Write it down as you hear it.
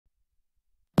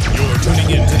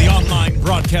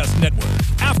broadcast network,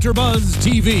 AFTERBUZZ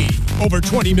TV. Over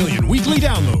 20 million weekly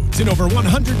downloads in over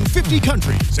 150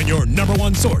 countries, and your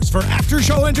 #1 source for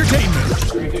after-show entertainment.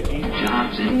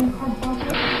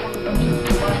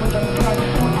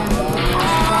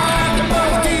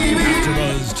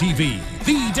 AFTERBUZZ TV,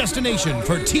 the destination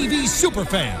for TV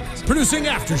superfans. Producing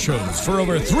after-shows for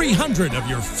over 300 of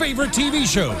your favorite TV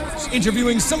shows.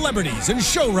 Interviewing celebrities and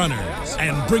showrunners.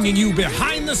 And bringing you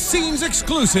behind-the-scenes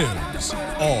exclusives.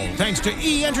 All thanks to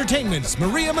E! Entertainment's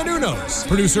Maria Menounos,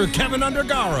 producer Kevin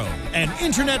Undergaro, and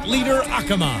internet leader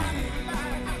Akamai.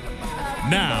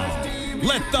 Now,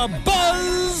 let the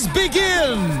buzz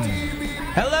begin!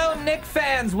 Hello, Knick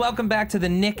fans! Welcome back to the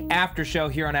Knick After Show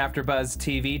here on AfterBuzz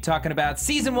TV, talking about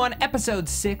Season 1, Episode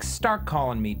 6, Start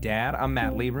Calling Me Dad. I'm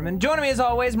Matt Lieberman. Joining me as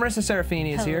always, Marisa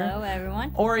Serafini is here. Hello,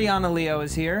 everyone. Oriana Leo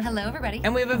is here. Hello, everybody.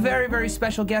 And we have a very, very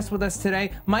special guest with us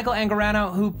today, Michael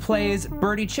Angarano, who plays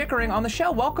Bertie Chickering on the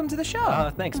show. Welcome to the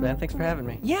show. Thanks, man. Thanks for having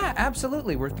me. Yeah,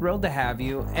 absolutely. We're thrilled to have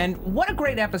you. And what a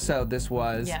great episode this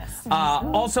was. Yes.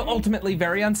 Also, ultimately,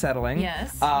 very unsettling.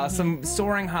 Yes. Some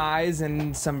soaring highs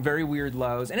and some very weird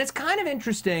lows. And it's kind of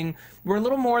interesting. We're a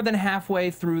little more than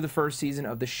halfway through the first season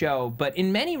of the show, but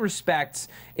in many respects,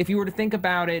 if you were to think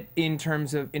about it in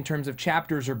terms of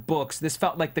chapters or books, this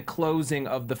felt like the closing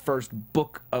of the first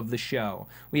book of the show.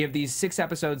 We have these 6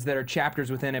 episodes that are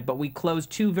chapters within it, but we close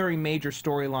 2 very major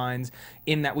storylines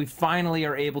in that we finally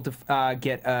are able to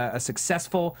get a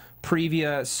successful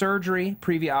previa surgery,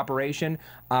 previa operation.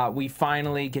 We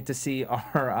finally get to see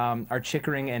our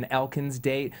Chickering and Elkins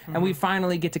date, and we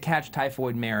finally get to catch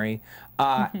Typhoid Mary.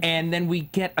 And then we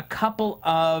get a couple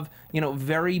of,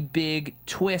 very big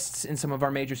twists in some of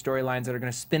our major storylines that are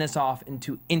going to spin us off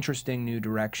into interesting new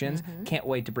directions. Can't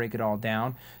wait to break it all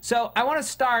down. So I want to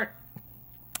start.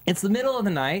 It's the middle of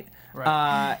the night.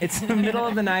 Right. It's the middle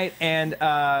of the night, and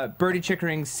Bertie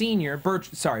Chickering Sr.,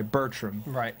 Bertram.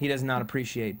 Right. He does not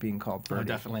appreciate being called Bertie. No,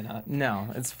 definitely not. No,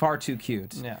 it's far too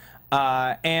cute. Yeah.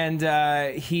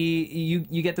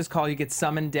 You get this call, you get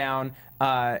summoned down,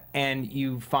 and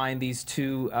you find these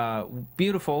 2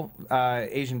 beautiful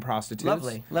Asian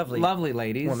prostitutes. Lovely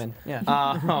ladies. Women, yeah.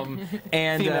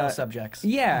 And female subjects.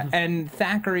 Yeah, and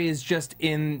Thackery is just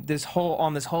in this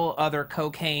whole other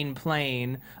cocaine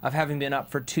plane of having been up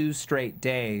for 2 straight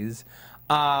days.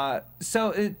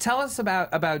 So tell us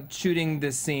about shooting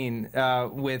this scene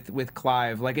with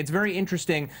Clive. Like, it's very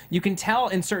interesting. You can tell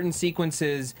in certain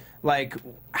sequences like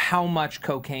how much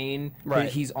cocaine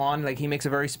he's on. Like, he makes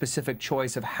a very specific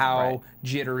choice of how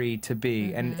jittery to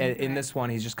be, and in this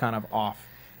one he's just kind of off.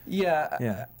 Yeah.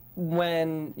 Yeah.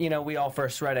 When we all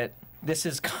first read it, this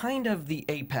is kind of the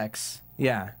apex.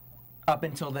 Yeah. Up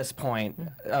until this point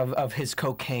of his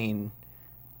cocaine,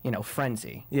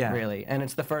 frenzy. Yeah. Really, and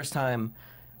it's the first time.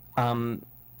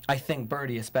 I think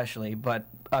Bertie especially, but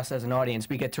us as an audience,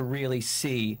 we get to really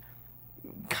see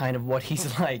kind of what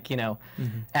he's like,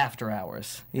 after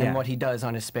hours, and what he does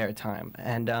on his spare time.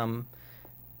 And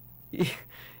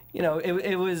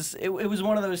it was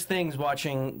one of those things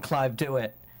watching Clive do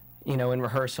it, in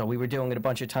rehearsal. We were doing it a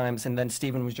bunch of times, and then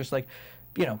Steven was just like,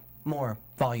 more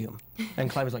volume, and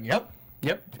Clive was like, yep,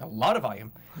 a lot of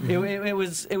volume. It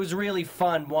was really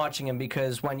fun watching him,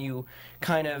 because when you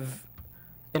kind of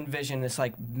envision this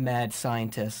like mad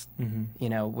scientist,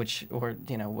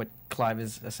 what Clive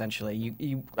is essentially,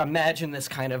 you imagine this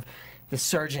kind of the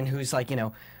surgeon who's like,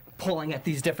 pulling at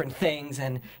these different things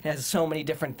and has so many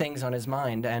different things on his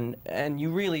mind, and you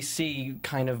really see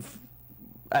kind of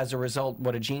as a result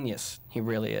what a genius he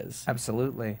really is.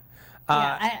 Absolutely.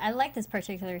 Yeah, I like this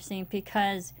particular scene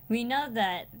because we know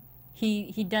that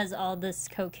he does all this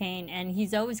cocaine, and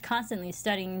he's always constantly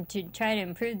studying to try to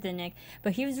improve the Knick,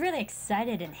 but he was really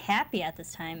excited and happy at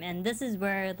this time, and this is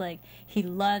where, like,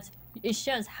 it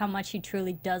shows how much he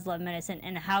truly does love medicine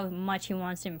and how much he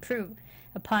wants to improve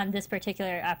upon this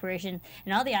particular operation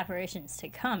and all the operations to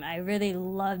come. I really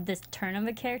love this turn of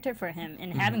a character for him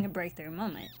and having a breakthrough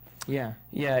moment. Yeah.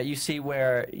 Yeah, you see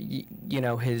where,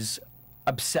 his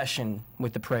obsession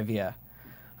with the Previa,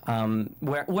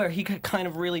 where he kind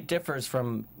of really differs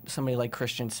from somebody like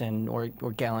Christensen or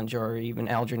Gallinger or even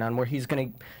Algernon, where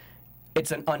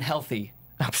it's an unhealthy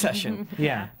obsession.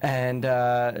 Yeah. And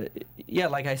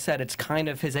like I said, it's kind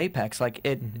of his apex. Like,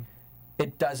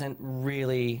 it doesn't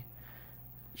really,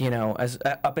 as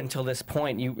up until this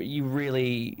point, you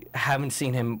really haven't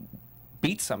seen him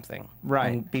beat something,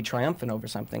 and be triumphant over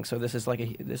something. So this is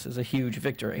a huge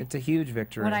victory. It's a huge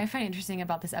victory. What I find interesting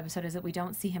about this episode is that we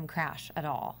don't see him crash at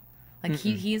all. Like,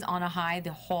 he's on a high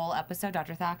the whole episode,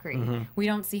 Dr. Thackery. We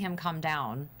don't see him come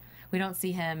down. We don't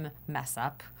see him mess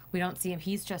up. We don't see him.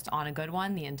 He's just on a good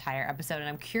one the entire episode, and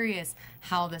I'm curious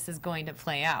how this is going to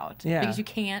play out. Yeah. Because you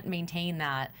can't maintain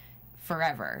that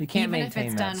forever. You can't Even maintain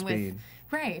if it's that done speed.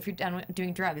 Right, if you're done with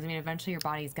doing drugs. I mean, eventually your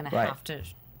body's going to Right. have to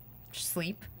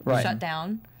sleep, Right. shut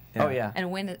down. Oh yeah.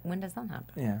 And when does that happen?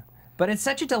 Yeah. But it's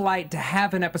such a delight to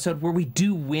have an episode where we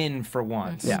do win for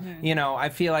once. Yeah. You know, I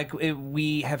feel like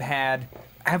we have had.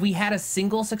 Have we had a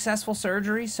single successful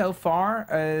surgery so far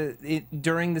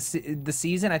during the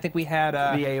season? I think we had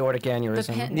The aortic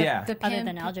aneurysm. Yeah. The Other pin,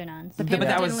 than Algernon's. the pin But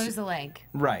that didn't was- lose a leg.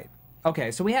 right. Okay,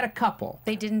 so we had a couple.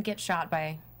 They didn't get shot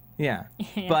by. Yeah.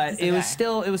 But it was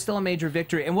still a major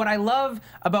victory. And what I love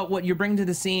about what you're bringing to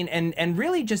the scene and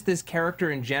really just this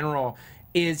character in general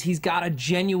is he's got a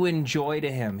genuine joy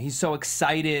to him. He's so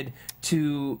excited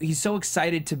to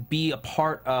be a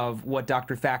part of what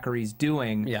Dr. Thackery's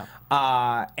doing. Yeah.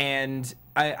 And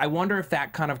I wonder if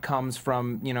that kind of comes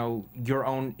from, you know, your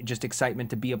own just excitement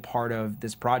to be a part of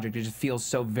this project. It just feels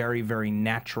so very, very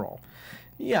natural.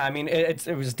 Yeah, I mean, it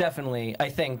was definitely, I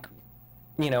think,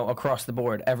 you know, across the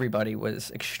board, everybody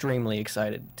was extremely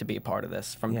excited to be a part of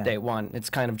this from day one. It's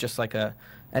kind of just like an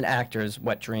actor's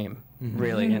wet dream,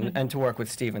 really, and to work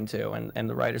with Steven, too, and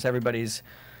the writers. Everybody's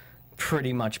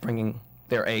pretty much bringing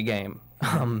their A game.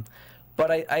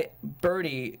 But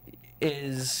Bertie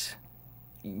is,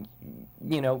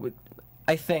 you know,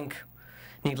 I think,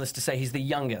 needless to say, he's the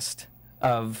youngest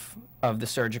of the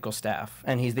surgical staff,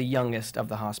 and he's the youngest of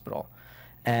the hospital.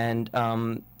 And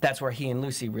that's where he and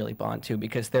Lucy really bond too,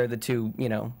 because they're the two, you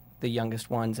know, the youngest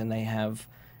ones, and they have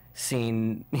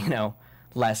seen, you know,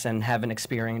 less and haven't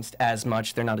experienced as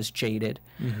much. They're not as jaded.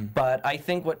 But I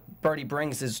think what Bertie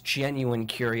brings is genuine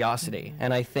curiosity,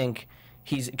 and I think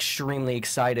he's extremely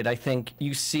excited. I think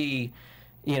you see,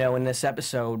 you know, in this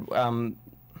episode,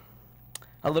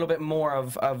 a little bit more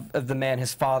of the man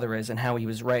his father is and how he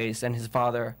was raised. And his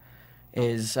father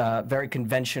is very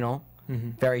conventional,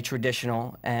 very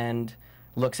traditional, and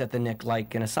looks at the Knick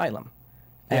like an asylum.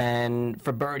 Yeah. And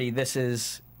for Bertie, this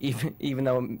is, even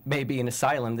though it may be an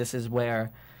asylum, this is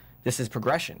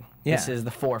progression. Yeah. This is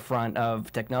the forefront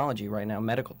of technology right now,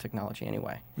 medical technology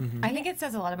anyway. I think it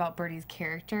says a lot about Bertie's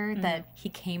character that he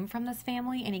came from this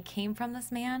family and he came from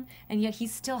this man, and yet he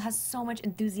still has so much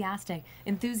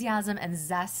enthusiasm and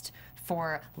zest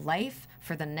for life,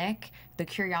 for the Knick, the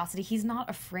curiosity. He's not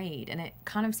afraid, and it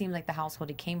kind of seems like the household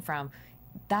he came from.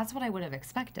 That's what I would have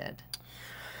expected.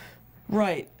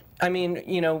 Right. I mean,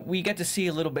 you know, we get to see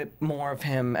a little bit more of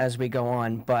him as we go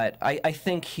on, but I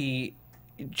think he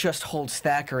just holds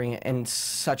Thackery in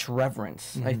such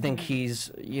reverence. I think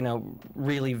he's, you know,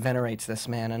 really venerates this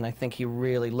man, and I think he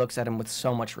really looks at him with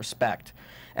so much respect.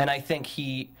 And I think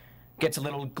he gets a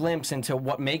little glimpse into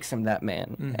what makes him that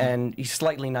man, and he's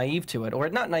slightly naive to it, or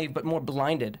not naive, but more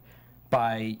blinded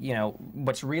by, you know,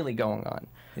 what's really going on.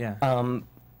 Yeah.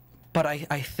 But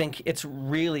I think it's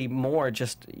really more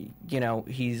just, you know,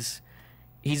 he's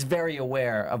very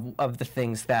aware of the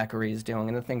things Thackery is doing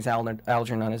and the things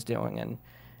Algernon is doing,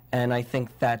 and I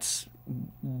think that's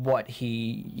what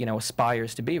he, you know,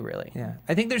 aspires to be, really. Yeah,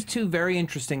 I think there's two very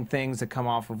interesting things that come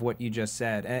off of what you just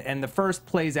said, and the first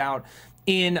plays out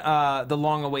in the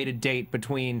long-awaited date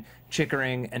between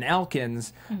Chickering and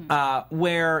Elkins,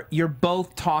 where you're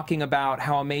both talking about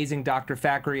how amazing Dr.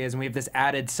 Thackery is, and we have this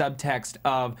added subtext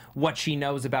of what she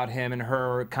knows about him and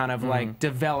her kind of like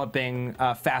developing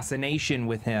fascination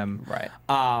with him. Right.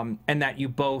 And that you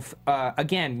both,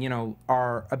 again, you know,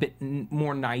 are a bit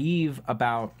more naive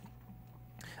about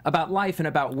life and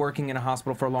about working in a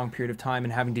hospital for a long period of time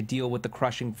and having to deal with the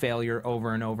crushing failure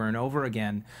over and over and over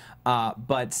again.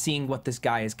 But seeing what this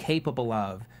guy is capable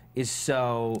of is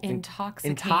so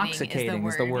intoxicating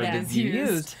is the word that you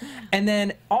used. And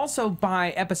then also by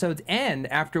episode's end,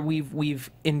 after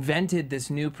we've invented this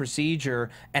new procedure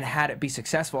and had it be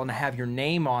successful and have your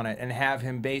name on it and have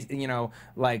him you know,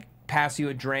 like pass you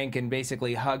a drink and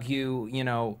basically hug you, you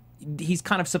know, he's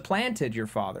kind of supplanted your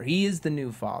father. He is the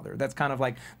new father. That's kind of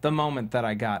like the moment that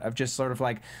I got of just sort of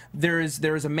like, there is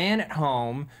a man at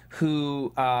home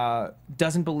who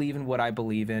doesn't believe in what I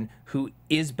believe in, who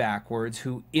is backwards,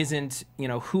 who isn't, you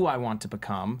know, who I want to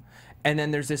become. And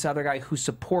then there's this other guy who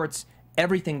supports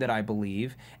everything that I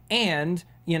believe and,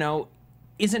 you know,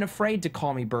 isn't afraid to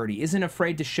call me Bertie, isn't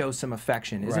afraid to show some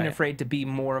affection, isn't afraid to be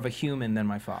more of a human than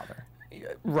my father.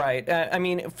 Right. I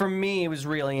mean, for me, it was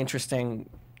really interesting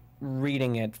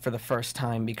reading it for the first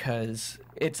time because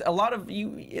it's a lot of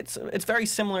it's very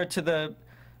similar to the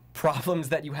problems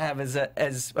that you have as a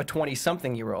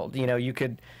 20-something-year-old. You know, you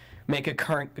could make a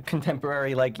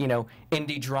contemporary, like, you know,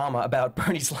 indie drama about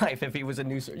Bertie's life if he was a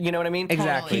new, you know what I mean?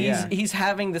 Exactly. He's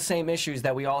having the same issues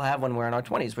that we all have when we're in our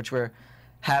 20s, which we're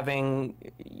having,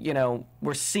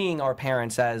 we're seeing our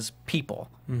parents as people,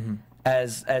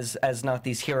 as not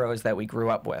these heroes that we grew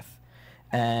up with.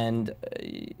 And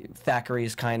Thackery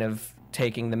is kind of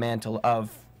taking the mantle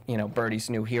of, Bertie's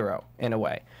new hero in a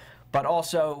way. But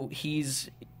also he's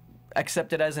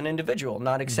accepted as an individual,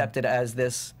 not accepted as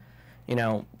this,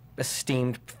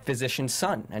 esteemed physician's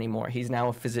son anymore. He's now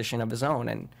a physician of his own,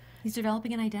 and he's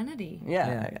developing an identity.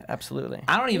 yeah. Absolutely.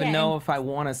 I don't even know if I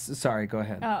want to. Sorry, go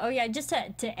ahead. Oh yeah, just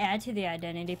to add to the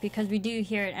identity, because we do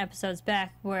hear in episodes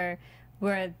back where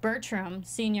Bertram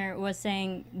Sr. was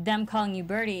saying, them calling you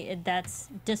Bertie, that's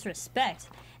disrespect.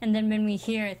 And then when we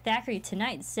hear Thackery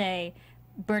tonight say,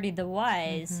 Bertie the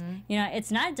Wise,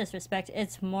 it's not disrespect,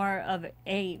 it's more of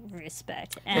a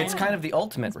respect. And it's kind of the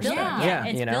ultimate respect.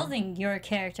 It's building your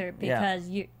character, because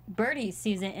Bertie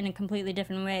sees it in a completely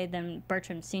different way than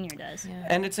Bertram Sr. does. Yeah.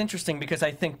 And it's interesting because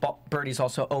I think Bertie's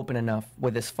also open enough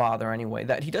with his father anyway,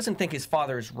 that he doesn't think his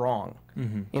father is wrong.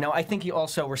 I think he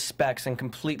also respects and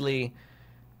completely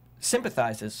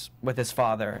sympathizes with his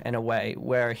father in a way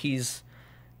where he's,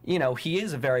 he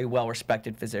is a very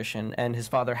well-respected physician, and his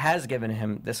father has given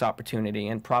him this opportunity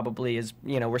and probably is,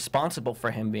 responsible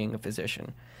for him being a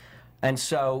physician. And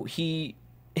so he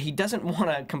doesn't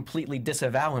want to completely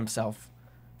disavow himself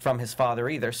from his father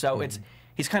either. So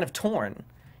he's kind of torn.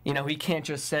 He can't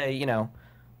just say,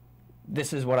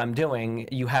 this is what I'm doing,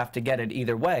 you have to get it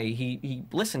either way. He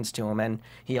listens to him, and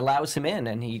he allows him in,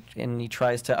 and he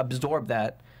tries to absorb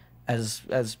that as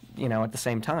at the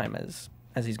same time as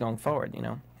he's going forward,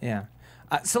 Yeah.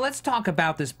 So let's talk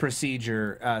about this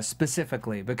procedure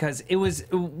specifically, because it was,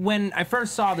 when I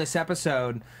first saw this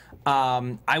episode,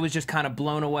 I was just kind of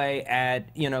blown away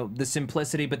at, the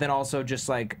simplicity, but then also just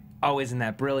like, oh, isn't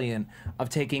that brilliant, of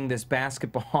taking this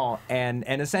basketball and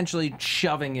essentially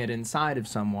shoving it inside of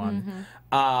someone.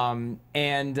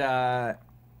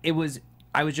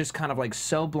 I was just kind of like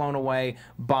so blown away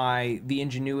by the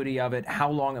ingenuity of it,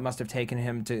 how long it must have taken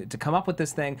him to come up with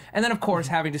this thing, and then of course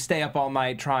having to stay up all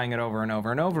night trying it over and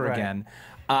over and over again.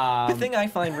 The thing I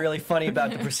find really funny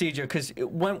about the procedure, because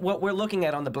what we're looking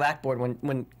at on the blackboard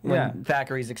when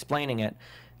Thackery's explaining it,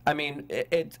 I mean,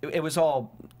 it was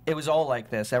all like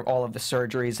this, all of the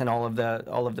surgeries and all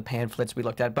of the pamphlets we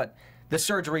looked at, but the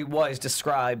surgery was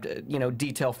described,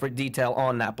 detail for detail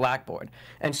on that blackboard.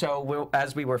 And so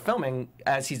as we were filming,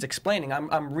 as he's explaining,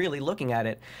 I'm really looking at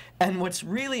it. And what's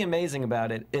really amazing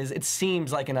about it is it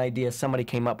seems like an idea somebody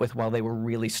came up with while they were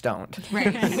really stoned.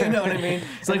 Right. You know what I mean?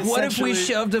 It's like, what if we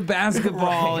shoved a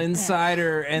basketball inside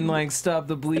her and like stopped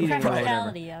the bleeding? The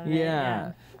practicality of it.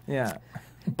 Yeah.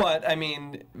 But I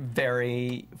mean,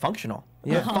 very functional.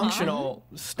 Yeah. Functional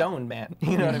stoned man.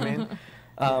 You know what I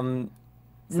mean?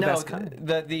 No,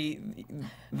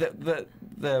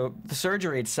 the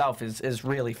surgery itself is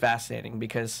really fascinating,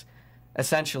 because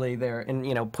essentially they're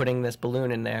putting this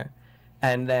balloon in there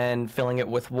and then filling it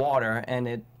with water, and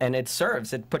it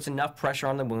puts enough pressure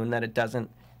on the wound that it doesn't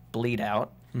bleed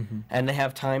out, and they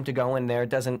have time to go in there.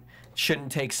 It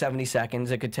shouldn't take 70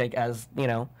 seconds. It could take as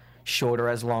short or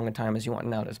as long a time as you want,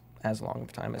 not as long of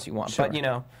a time as you want. Sure.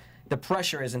 But the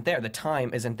pressure isn't there, the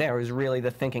time isn't there. It was really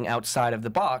the thinking outside of the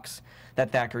box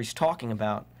that Thackery's talking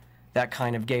about that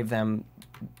kind of gave them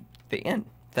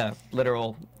the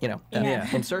literal,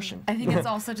 insertion. I think it's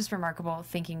also just remarkable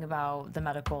thinking about the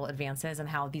medical advances and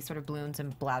how these sort of balloons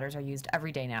and bladders are used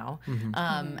every day now.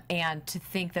 And to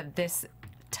think that this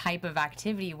type of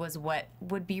activity was what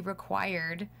would be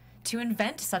required to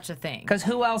invent such a thing. Because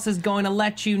who else is going to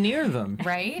let you near them?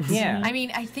 Right? Yeah. I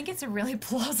mean, I think it's a really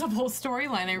plausible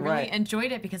storyline. I really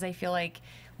enjoyed it, because I feel like,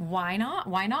 why not?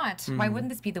 Why not? Why wouldn't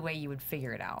this be the way you would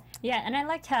figure it out? Yeah, and I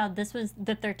liked how this was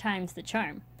the third time's the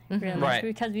charm. Really much,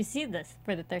 because we see this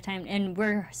for the third time, and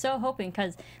we're so hoping,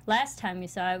 because last time we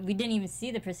saw it, we didn't even see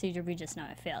the procedure, we just know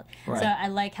it failed. So I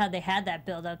like how they had that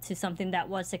build up to something that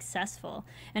was successful,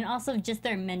 and also just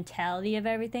their mentality of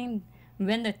everything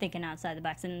when they're thinking outside the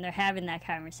box and they're having that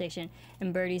conversation,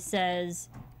 and Bertie says,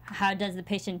 how does the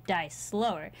patient die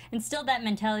slower? And still that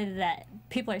mentality that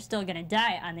people are still going to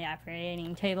die on the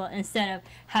operating table, instead of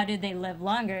how do they live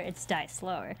longer, it's die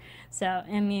slower. So,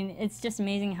 I mean, it's just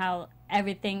amazing how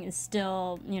everything is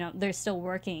still, they're still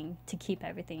working to keep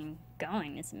everything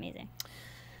going. It's amazing.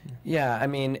 Yeah, I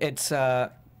mean, it's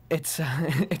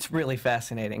really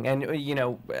fascinating. And,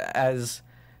 as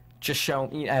just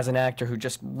shown, as an actor who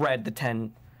just read the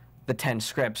 10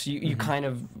 scripts, you kind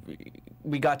of,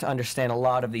 we got to understand a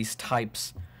lot of these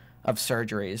types of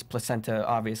surgeries, placenta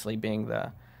obviously being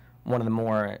one of the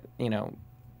more,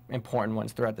 important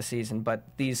ones throughout the season. But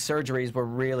these surgeries were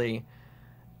really,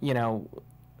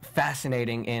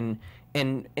 fascinating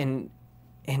in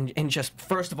in just,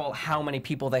 first of all, how many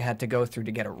people they had to go through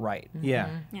to get it right. Yeah.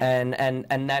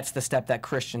 And that's the step that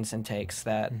Christensen takes,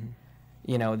 that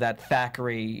you know, that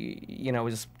Thackery, you know,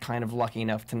 is kind of lucky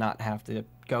enough to not have to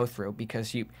go through,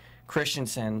 because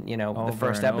Christensen, you know, the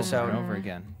first episode, over and over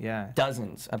again. Yeah.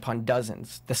 dozens upon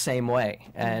dozens the same way,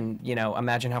 and you know,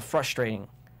 imagine how frustrating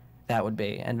that would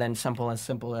be. And then something as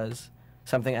simple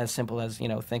as you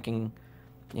know, thinking,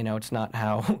 you know, it's not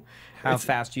how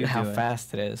fast you how do it.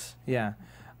 fast it is. Yeah.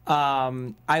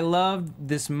 I love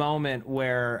this moment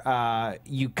where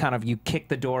you kick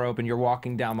the door open, you're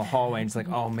walking down the hallway, and it's like,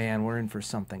 oh man, we're in for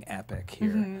something epic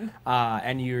here.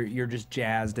 And you're just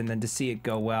jazzed, and then to see it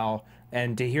go well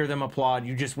and to hear them applaud,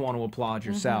 you just want to applaud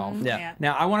yourself. Yeah.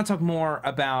 Now, I want to talk more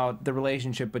about the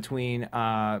relationship between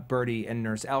Bertie and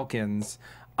Nurse Elkins.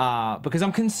 Because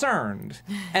I'm concerned,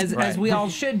 as we all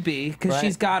should be, because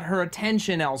she's got her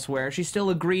attention elsewhere. She still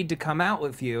agreed to come out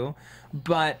with you,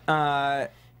 but I'm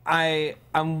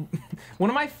one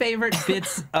of my favorite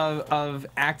bits of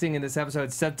acting in this episode.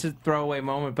 It's such a throwaway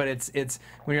moment, but it's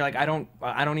when you're like, I don't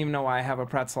even know why I have a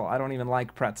pretzel. I don't even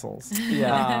like pretzels.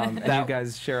 Yeah, and you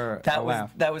guys share a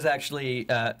laugh. That was actually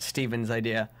Steven's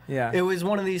idea. Yeah, it was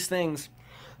one of these things.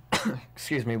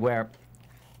 Excuse me, where.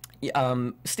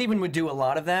 Steven would do a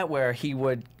lot of that, where he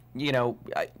would, you know,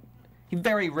 he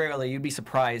very rarely, you'd be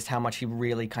surprised how much he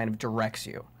really kind of directs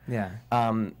you. Yeah.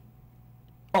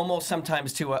 Almost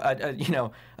sometimes to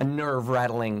a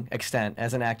nerve-rattling extent.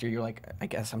 As an actor, you're like, I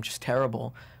guess I'm just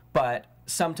terrible. But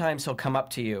sometimes he'll come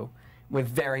up to you with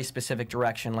very specific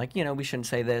direction, like, you know, we shouldn't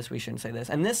say this, we shouldn't say this.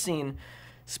 And this scene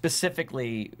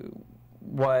specifically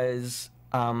was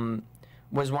one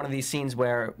of these scenes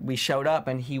where we showed up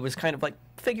and he was kind of like,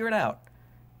 figure it out.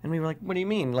 And we were like, what do you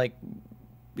mean? Like,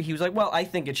 he was like, well, I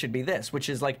think it should be this, which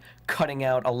is like cutting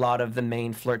out a lot of the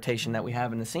main flirtation that we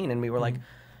have in the scene. And we were like,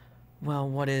 well,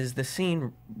 what is the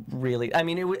scene really? I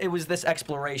mean, it was this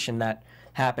exploration that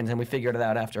happens, and we figured it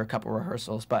out after a couple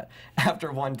rehearsals. But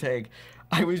after one take,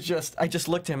 I just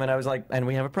looked at him and I was like, and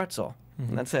we have a pretzel.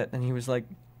 And that's it. And he was like,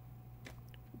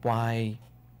 why?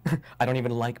 I don't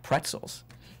even like pretzels.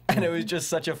 And it was just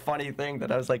such a funny thing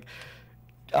that I was like,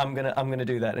 I'm gonna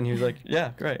do that. And he was like,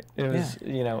 yeah, great. It was,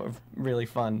 you know, a really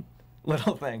fun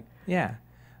little thing. Yeah.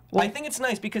 Well, I think it's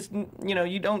nice because, you know,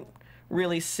 you don't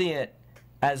really see it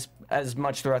as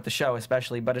much throughout the show,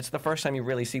 especially, but it's the first time you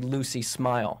really see Lucy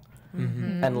smile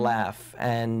and laugh.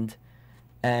 And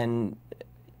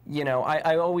you know,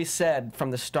 I always said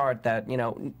from the start that, you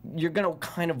know, you're going to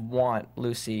kind of want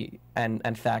Lucy and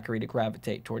Thackery to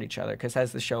gravitate toward each other, because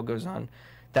as the show goes on,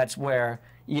 that's where,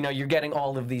 you know, you're getting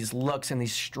all of these looks and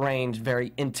these strange,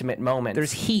 very intimate moments.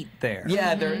 There's heat there.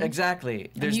 Yeah,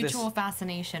 exactly. There's mutual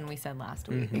fascination, we said last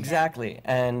week. Exactly.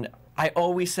 And I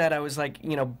always said, I was like,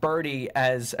 you know, Bertie,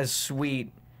 as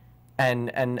sweet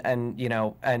and you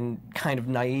know, and kind of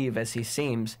naive as he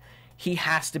seems, he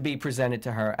has to be presented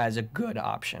to her as a good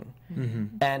option.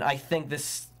 And I think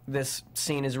this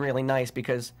scene is really nice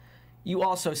because you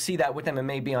also see that with them. It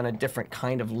may be on a different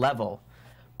kind of level,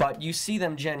 but you see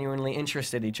them genuinely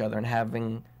interested in each other and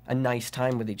having a nice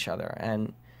time with each other.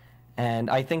 And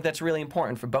I think that's really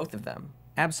important for both of them.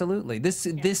 Absolutely.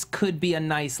 This could be a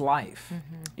nice life.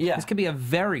 Yeah. This could be a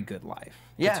very good life.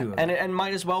 Yeah, and it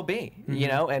might as well be, you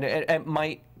know, and it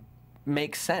might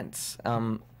make sense.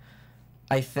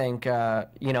 I think,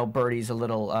 you know, Bertie's a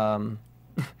little,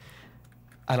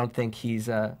 I don't think he's,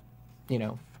 you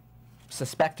know,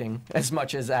 suspecting as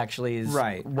much as actually is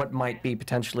what might be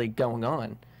potentially going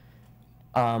on.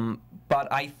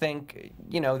 But I think,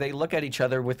 you know, they look at each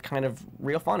other with kind of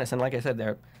real fondness. And like I said,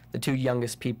 they're the two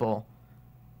youngest people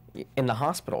in the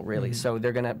hospital, really. So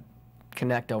they're going to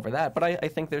connect over that. But I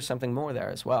think there's something more there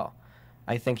as well.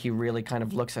 I think he really kind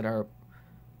of looks at her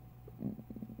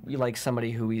like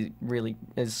somebody who he really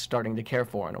is starting to care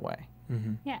for in a way.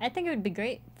 Yeah, I think it would be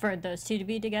great for those two to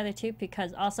be together too,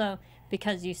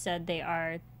 because you said they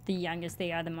are the youngest,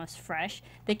 they are the most fresh,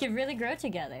 they could really grow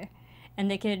together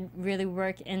and they could really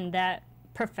work in that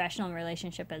professional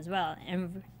relationship as well,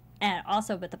 and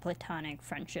also with the platonic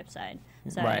friendship side.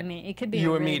 So I mean, it could be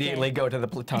you a really immediately good... go to the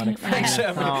platonic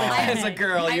friendship. As a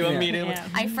girl, you immediately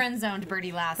I friend-zoned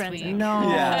Bertie last week. No.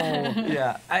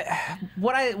 Yeah.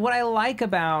 What I like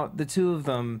about the two of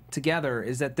them together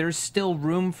is that there's still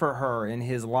room for her in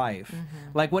his life.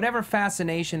 Like, whatever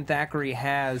fascination Thackery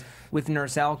has with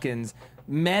Nurse Elkins,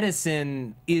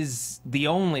 medicine is the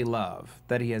only love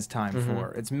that he has time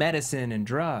for. It's medicine and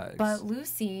drugs. But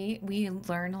Lucy, we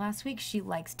learned last week, she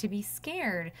likes to be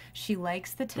scared. She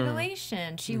likes the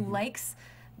titillation. She likes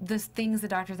the things that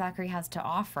Dr. Thackery has to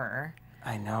offer.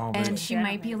 I know. But And she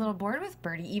might be a little bored with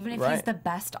Bertie, even if he's Right. the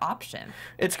best option.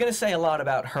 It's going to say a lot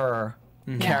about her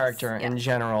character Yes, in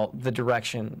general, the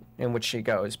direction in which she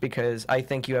goes, because I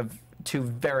think you have two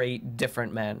very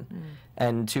different men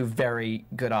and two very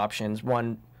good options.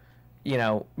 One, you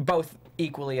know, both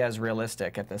equally as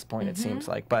realistic at this point, it seems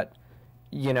like, but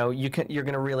you know, you're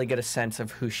going to really get a sense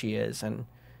of who she is and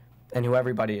who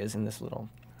everybody is in this little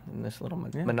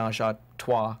menage a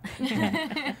trois.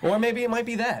 Or maybe it might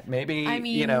be that. Maybe, I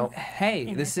mean, you know.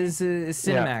 Hey, this is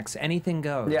Cinemax. Anything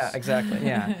goes. Yeah, exactly.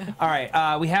 Yeah. All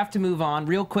right. We have to move on.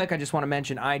 Real quick, I just want to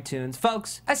mention iTunes.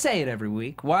 Folks, I say it every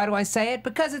week. Why do I say it?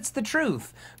 Because it's the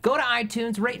truth. Go to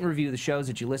iTunes, rate and review the shows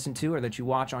that you listen to or that you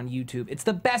watch on YouTube. It's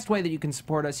the best way that you can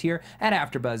support us here at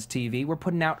AfterBuzz TV. We're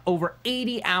putting out over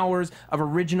 80 hours of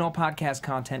original podcast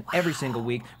content every single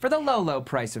week for the low, low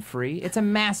price of free. It's a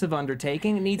massive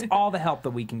undertaking. It needs all the help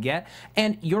that we can get.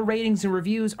 And your ratings and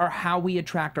reviews are how we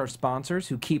attract our sponsors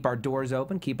who keep our doors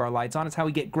open, keep our lights on. It's how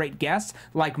we get great guests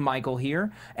like Michael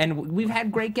here. And we've had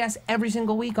great guests every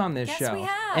single week on this show. we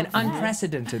have. An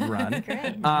unprecedented run.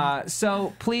 Great.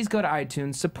 So please go to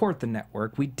iTunes, support the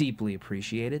network. We deeply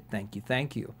appreciate it. Thank you.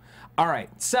 Thank you. All right,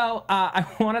 so I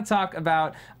want to talk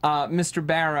about Mr.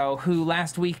 Barrow, who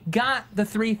last week got the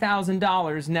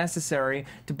 $3,000 necessary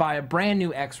to buy a brand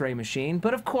new X-ray machine.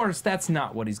 But of course, that's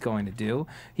not what he's going to do.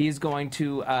 He is going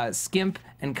to skimp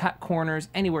and cut corners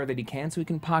anywhere that he can so he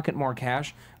can pocket more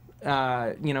cash.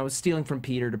 You know, stealing from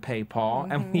Peter to pay Paul.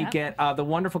 And we get the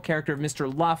wonderful character of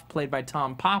Mr. Luff, played by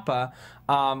Tom Papa,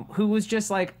 who was just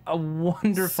like a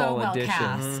wonderful So well addition.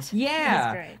 cast.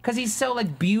 Yeah, great. because he's so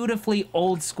like beautifully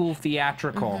old school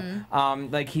theatrical.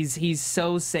 Like he's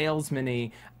so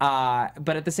salesman-y,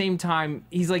 but at the same time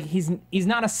he's like he's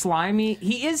not a slimy.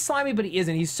 He is slimy, but he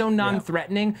isn't. He's so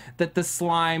non-threatening that the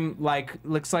slime like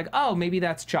looks like, oh, maybe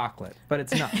that's chocolate, but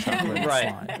it's not chocolate. It's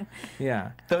Right. slime.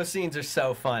 Yeah. Those scenes are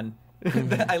so fun.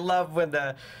 I love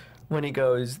when he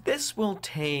goes, "This will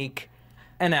take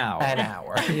An hour. an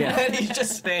hour," and he's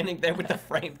just standing there with the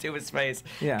frame to his face,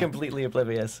 Yeah. completely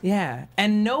oblivious. Yeah,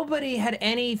 and nobody had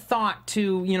any thought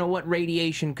to, you know, what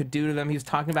radiation could do to them. He was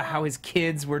talking about how his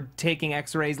kids were taking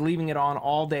X-rays, leaving it on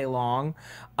all day long.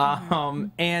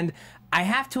 And I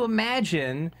have to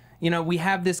imagine, you know, we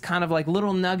have this kind of like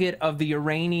little nugget of the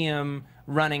uranium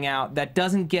running out that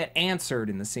doesn't get answered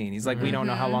in the scene. He's like, we don't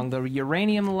know how long the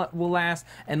uranium will last,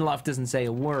 and Luff doesn't say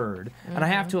a word. And I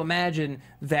have to imagine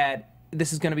that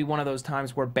this is going to be one of those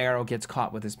times where Barrow gets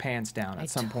caught with his pants down at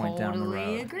some point down the road.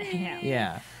 Totally agree.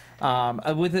 Yeah.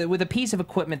 With a piece of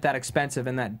equipment that expensive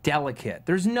and that delicate,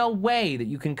 there's no way that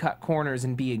you can cut corners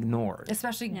and be ignored.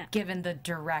 Especially given the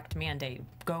direct mandate,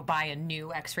 go buy a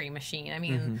new X-ray machine. I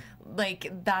mean,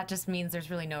 like that just means there's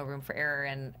really no room for error,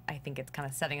 and I think it's kind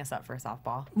of setting us up for a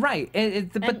softball. Right.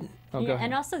 But go ahead.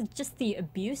 And also just the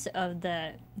abuse of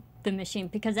the machine,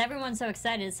 because everyone's so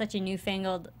excited. It's such a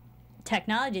newfangled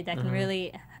technology that can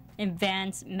really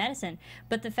advance medicine,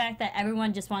 but the fact that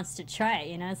everyone just wants to try it,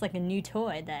 you know, it's like a new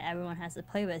toy that everyone has to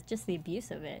play with. Just the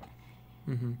abuse of it.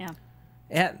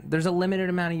 Yeah, there's a limited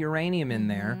amount of uranium in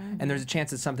there, and there's a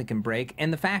chance that something can break.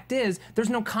 And the fact is, there's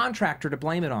no contractor to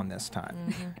blame it on this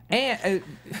time. And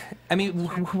I mean,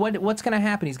 what's going to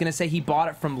happen? He's going to say he bought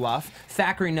it from Luff.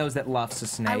 Thackery knows that Luff's a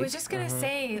snake. I was just gonna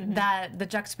say that the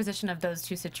juxtaposition of those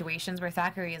two situations, where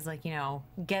Thackeray is like, you know,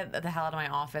 get the hell out of my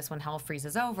office when hell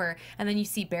freezes over, and then you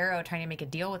see Barrow trying to make a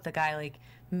deal with the guy, like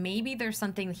maybe there's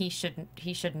something he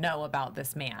should know about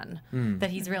this man that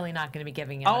he's really not going to be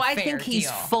giving him. Oh, a I fair think he's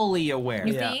deal. fully aware.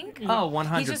 You think? Oh,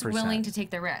 100%. He's just willing to take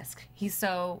the risk. He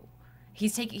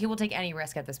will take any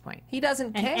risk at this point. He doesn't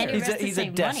And care. any risk to He's a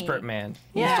save desperate money. man.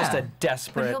 Yeah. He's just a But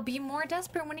desperate. he'll be more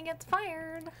desperate when he gets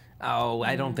fired. Oh,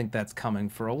 I don't think that's coming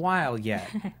for a while yet.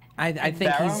 I think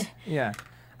Barrow? he's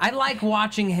I like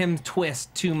watching him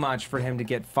twist too much for him to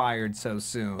get fired so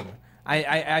soon.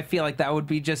 I feel like that would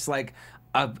be just like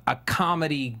a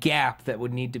comedy gap that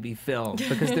would need to be filled,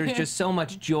 because there's just so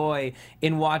much joy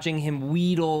in watching him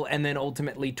wheedle and then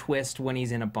ultimately twist when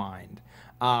he's in a bind.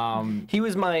 He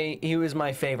was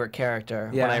my favorite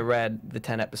character Yeah. when I read the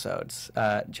 10 episodes.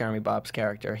 Jeremy Bob's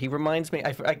character. He reminds me.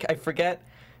 I forget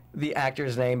the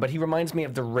actor's name, but he reminds me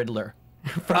of the Riddler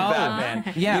from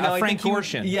Batman. Yeah, I Frank think he would-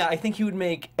 Gorshin. Yeah, I think he would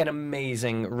make an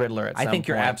amazing Riddler at some I think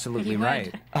you're point. absolutely He would.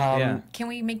 right. Yeah. Can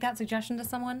we make that suggestion to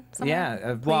someone?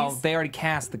 Yeah, well, Please? they already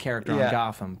cast the character on Yeah.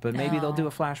 Gotham, but maybe they'll do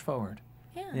a flash forward.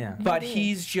 Yeah. But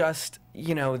he's just,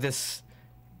 you know, this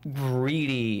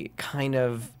greedy kind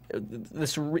of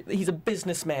he's a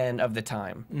businessman of the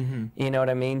time. You know what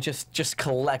I mean? Just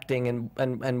collecting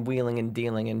and wheeling and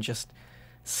dealing and just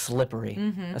slippery.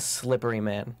 A slippery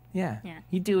man. Yeah. Yeah.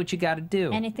 You do what you got to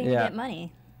do. Anything Yeah. to get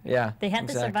money. Yeah. They had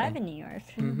to exactly. survive in New York.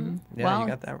 Yeah, Well, you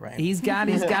got that right. He's got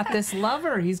this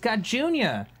lover. He's got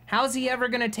Junior. How's he ever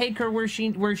gonna take her where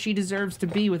she deserves to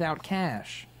be without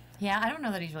cash? Yeah, I don't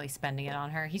know that he's really spending it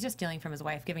on her. He's just stealing from his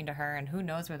wife, giving to her, and who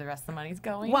knows where the rest of the money's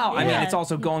going. Well, I mean, Yeah. it's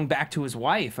also going back to his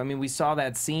wife. I mean, we saw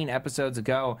that scene episodes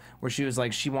ago where she was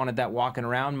like, she wanted that walking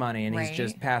around money, and he's Right.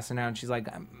 just passing out. And she's like,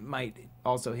 I might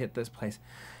also hit this place.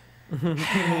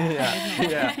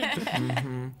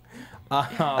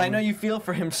 I know you feel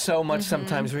for him so much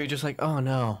sometimes, where you're just like, oh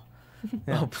no,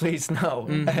 oh please no,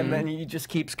 and then he just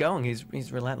keeps going.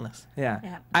 He's relentless. Yeah.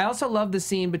 Yeah. I also love the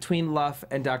scene between Luff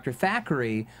and Dr.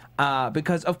 Thackery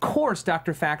because, of course,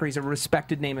 Dr. Thackery's a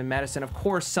respected name in medicine. Of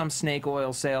course, some snake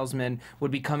oil salesman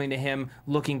would be coming to him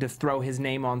looking to throw his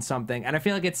name on something. And I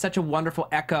feel like it's such a wonderful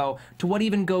echo to what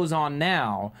even goes on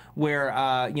now where,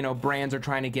 brands are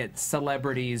trying to get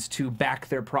celebrities to back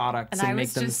their products And and I make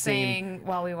was them just seem... saying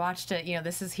while we watched it,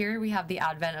 this is here we have the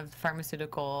advent of the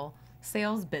pharmaceutical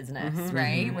sales business,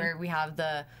 right? Where we have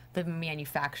the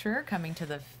manufacturer coming to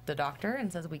the doctor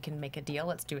and says, we can make a deal,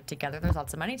 let's do it together. There's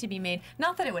lots of money to be made.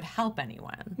 Not that it would help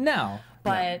anyone, No.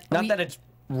 but Not that it's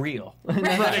real. Not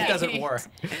that it doesn't work.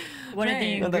 What are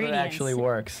the Not that it ingredients? actually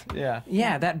works. Yeah.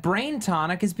 Yeah, that brain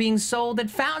tonic is being sold at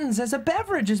fountains as a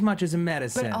beverage as much as a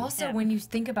medicine. But also, Yeah. when you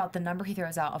think about the number he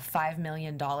throws out of $5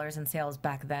 million in sales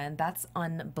back then, that's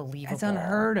unbelievable. That's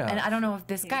unheard of. And I don't know if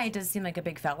this guy does seem like a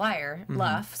big fat liar,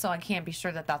 Luff, so I can't be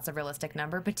sure that that's a realistic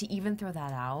number. But to even throw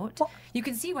that out, you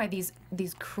can see why these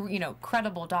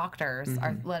credible doctors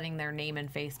are letting their name and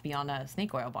face be on a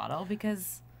snake oil bottle,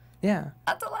 because yeah.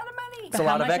 that's a lot of money. It's a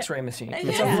lot of X-ray machines.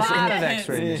 It's a lot of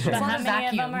X-ray machines. But It's a lot how of many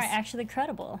of them are vacuums. actually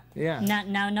credible? Yeah.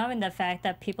 Now knowing the fact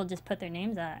that people just put their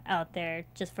names out there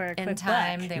just for a quick In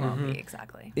time, buck. they won't be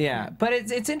exactly. Yeah, but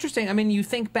it's interesting. I mean, you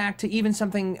think back to even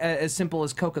something as simple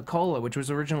as Coca-Cola, which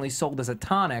was originally sold as a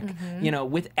tonic,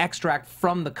 with extract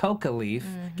from the coca leaf,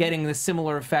 getting the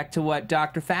similar effect to what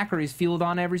Dr. Thackery's fueled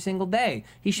on every single day.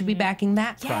 He should be backing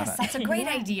that Yes, product. that's a great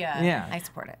idea. Yeah. I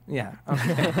support it. Yeah.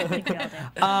 Okay. I think we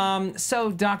all do.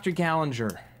 So Dr.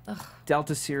 Gallinger dealt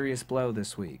a serious blow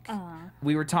this week.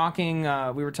 We were talking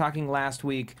last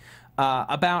week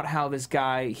about how this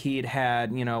guy, he'd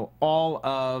had all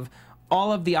of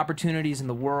the opportunities in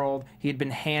the world. He had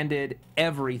been handed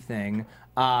everything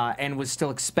and was still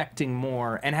expecting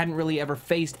more and hadn't really ever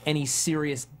faced any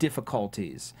serious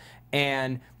difficulties.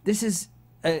 And this is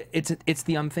it's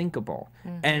the unthinkable.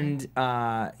 And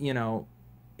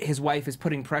his wife is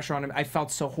putting pressure on him. I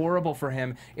felt so horrible for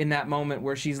him in that moment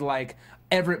where she's like,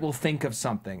 Everett will think of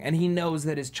something, and he knows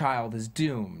that his child is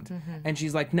doomed. And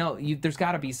she's like, no, there's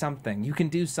got to be something. You can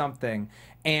do something.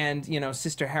 And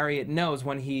Sister Harriet knows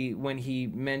when he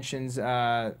mentions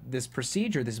this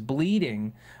procedure, this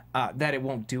bleeding, that it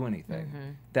won't do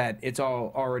anything. That it's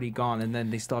all already gone, and then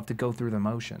they still have to go through the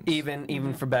motions.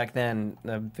 Even for back then,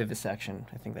 the vivisection,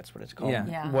 I think that's what it's called,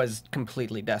 Yeah. was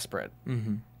completely desperate.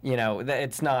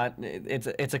 It's not.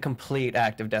 It's a complete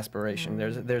act of desperation.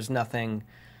 There's nothing.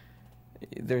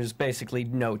 There's basically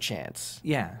no chance.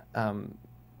 Yeah.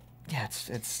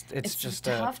 It's just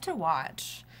tough to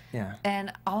watch. Yeah.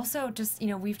 And also, just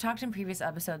we've talked in previous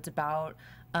episodes about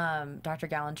Dr.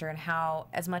 Gallinger and how,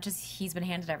 as much as he's been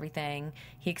handed everything,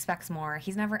 he expects more.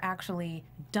 He's never actually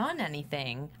done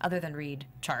anything other than read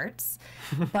charts.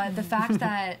 But the fact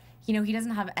that he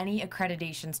doesn't have any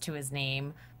accreditations to his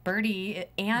name. Bertie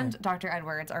and Dr.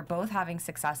 Edwards are both having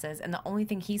successes, and the only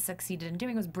thing he succeeded in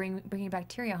doing was bringing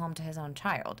bacteria home to his own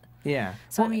child. Yeah.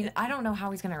 So, I don't know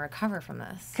how he's going to recover from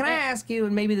this. Can I ask you,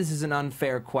 and maybe this is an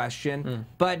unfair question,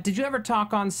 but did you ever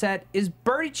talk on set? Is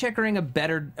Bertie Chickering a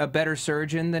better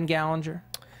surgeon than Gallinger?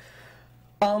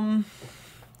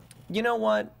 You know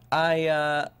what?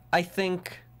 I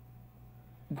think,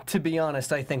 to be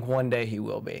honest, I think one day he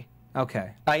will be.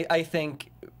 Okay. I think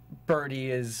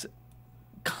Bertie is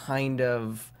kind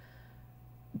of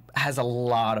has a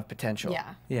lot of potential.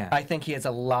 Yeah. Yeah. I think he has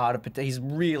a lot of potential. He's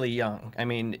really young. I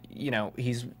mean,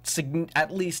 he's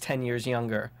at least 10 years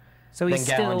younger So he's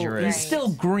than Gallinger is. he's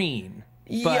still green.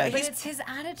 Yeah, But it's his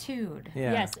attitude.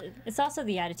 Yeah. Yes, it's also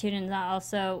the attitude, and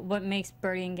also what makes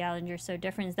Bertie and Gallinger so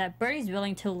different is that Bertie's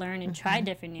willing to learn and try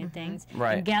different new things.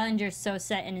 Right. And Gallinger's so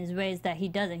set in his ways that he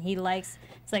doesn't. It's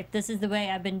like, this is the way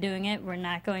I've been doing it. We're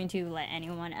not going to let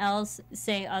anyone else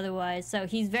say otherwise. So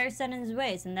he's very set in his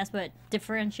ways, and that's what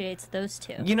differentiates those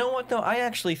two. You know what, though? I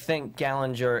actually think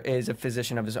Gallinger is a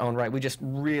physician of his own right. We just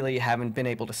really haven't been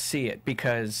able to see it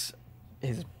because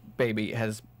his baby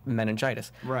has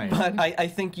meningitis. Right. But I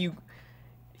think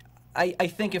I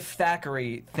think if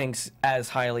Thackery thinks as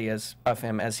highly of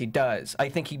him as he does, I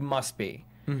think he must be.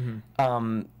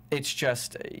 It's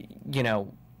just,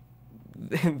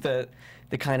 the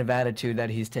kind of attitude that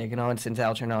he's taken on since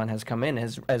Algernon has come in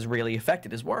has really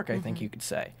affected his work, I think you could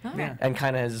say. Yeah. And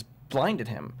kind of has blinded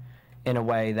him in a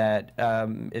way that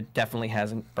it definitely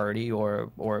hasn't Bertie or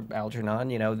Algernon.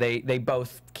 You know, they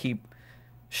both keep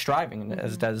striving,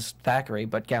 as does Thackery,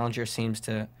 but Gallinger seems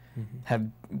to have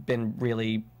been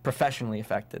really professionally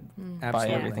affected by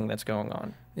Absolutely. everything that's going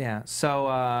on. Yeah.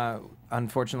 So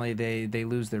unfortunately, they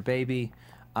lose their baby,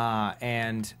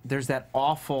 and there's that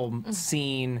awful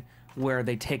scene where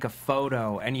they take a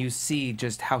photo, and you see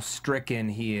just how stricken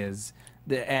he is.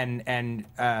 And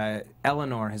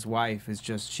Eleanor, his wife, is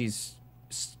just she's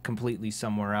completely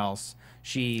somewhere else.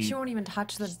 She won't even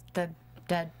touch the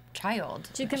dead child.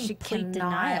 She complete cannot-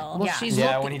 denial. Well, yeah. she's Yeah,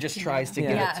 looking- when he just tries to give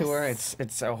Yes. it to her,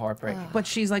 it's so heartbreaking. But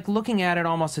she's like looking at it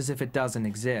almost as if it doesn't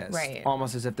exist. Right.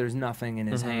 Almost as if there's nothing in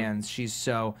his hands. She's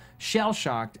so shell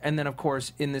shocked. And then of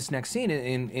course in this next scene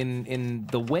in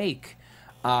the wake,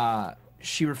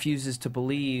 she refuses to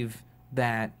believe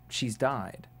that she's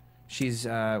died. She's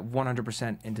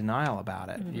 100% in denial about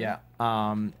it. Yeah.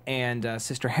 And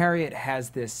Sister Harriet has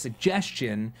this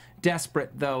suggestion,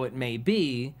 desperate though it may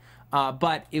be,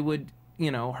 but it would,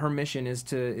 you know, her mission is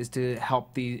to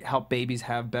help babies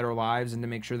have better lives and to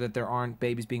make sure that there aren't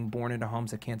babies being born into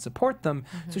homes that can't support them.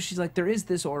 So she's like, there is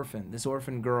this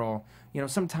orphan girl. You know,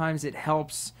 sometimes it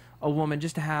helps a woman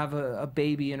just to have a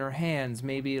baby in her hands.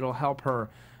 Maybe it'll help her.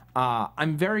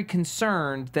 I'm very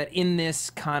concerned that in this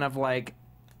kind of like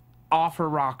offer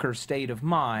rocker state of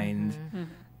mind,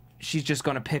 she's just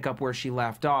going to pick up where she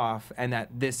left off, and that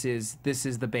this is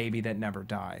the baby that never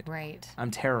died. Right.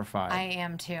 I'm terrified. I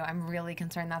am too. I'm really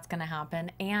concerned that's going to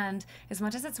happen. And as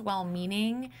much as it's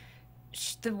well-meaning,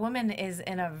 the woman is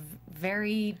in a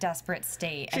very desperate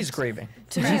state. She's grieving.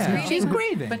 She's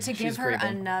grieving. But to give She's her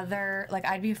grieving. another, like,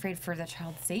 I'd be afraid for the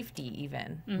child's safety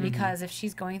even. Because if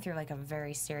she's going through, like, a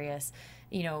very serious,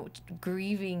 you know,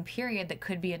 grieving period that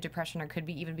could be a depression or could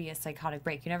be even be a psychotic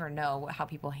break, you never know how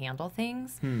people handle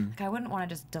things. Like, I wouldn't want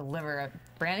to just deliver a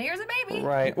brand new, here's a baby.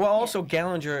 Right. Well, also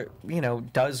Gallinger, you know,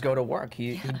 does go to work.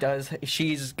 He does.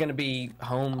 She's going to be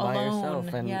home by Alone,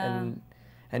 herself yeah.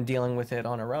 and dealing with it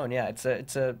on her own. Yeah. It's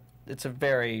a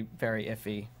very, very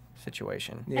iffy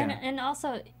situation. Yeah. And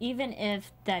also, even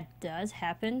if that does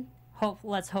happen,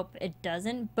 let's hope it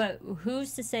doesn't. But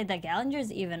who's to say that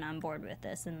Gallinger's even on board with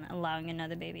this and allowing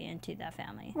another baby into that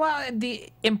family? Well, the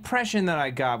impression that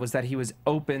I got was that he was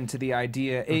open to the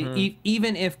idea,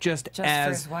 even if just for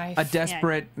as his wife. a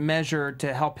desperate measure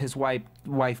to help his wife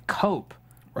cope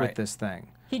with Right. this thing.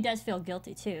 He does feel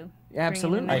guilty too.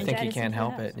 Absolutely. bringing the I think he meningitis can't into the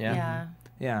help house. it. Yeah.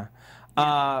 Yeah.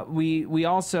 Yeah. We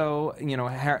also, you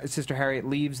know, Sister Harriet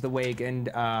leaves the wake and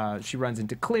she runs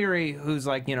into Cleary, who's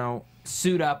like, you know,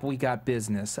 suit up, we got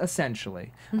business,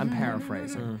 essentially. I'm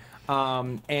paraphrasing.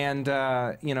 And,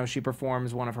 you know, she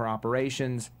performs one of her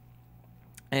operations.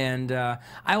 And I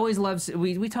always love,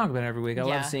 we talk about it every week. I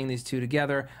Yeah. love seeing these two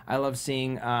together. I love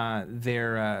seeing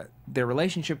their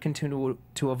relationship continue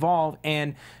to evolve.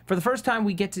 And for the first time,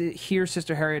 we get to hear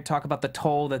Sister Harriet talk about the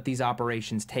toll that these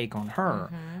operations take on her.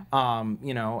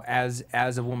 You know, as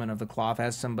a woman of the cloth,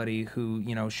 as somebody who,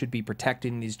 you know, should be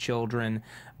protecting these children,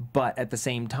 but at the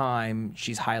same time,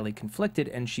 she's highly conflicted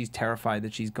and she's terrified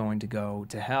that she's going to go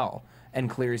to hell. And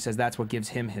Cleary says that's what gives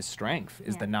him his strength,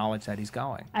 is the knowledge that he's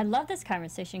going. I love this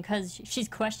conversation because she's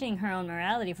questioning her own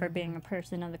morality for being a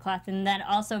person of the cloth, and that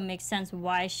also makes sense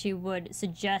why she would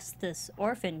suggest this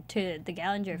orphan to the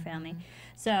Gallinger family.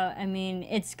 So, I mean,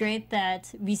 it's great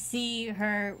that we see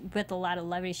her with a lot of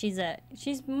levity.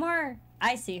 She's more,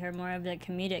 I see her more of the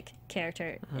comedic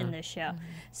character in this show.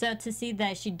 So to see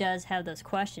that she does have those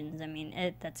questions, I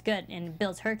mean, that's good, and it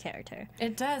builds her character.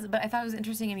 It does, but I thought it was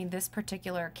interesting. I mean, this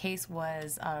particular case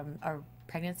was a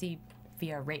pregnancy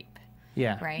via rape.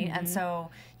 Yeah. Right? And so,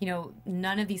 you know,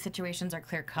 none of these situations are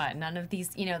clear cut. None of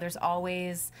these, you know, there's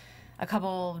always a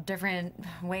couple different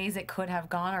ways it could have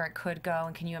gone or it could go.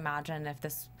 And can you imagine if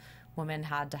this woman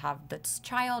had to have this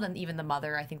child, and even the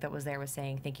mother, I think that was there, was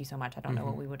saying, thank you so much, I don't know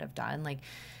what we would have done. Like,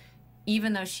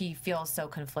 even though she feels so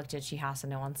conflicted, she has to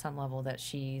know on some level that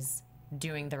she's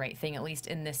doing the right thing, at least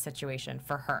in this situation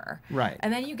for her. Right.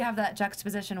 And then you have that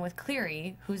juxtaposition with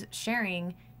Cleary, who's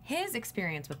sharing his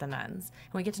experience with the nuns.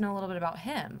 And we get to know a little bit about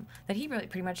him, that he really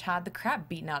pretty much had the crap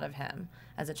beaten out of him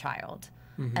as a child.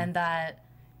 And that,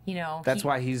 you know, That's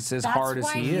why he's as hard as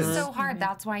he That's why is. he's so hard.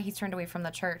 That's why he's turned away from the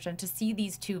church. And to see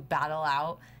these two battle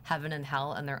out heaven and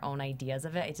hell and their own ideas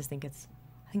of it, I just think it's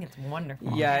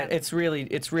wonderful. Yeah, it's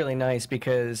really nice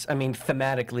because, I mean,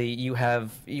 thematically, you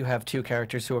have two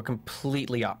characters who are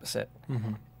completely opposite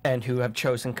and who have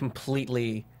chosen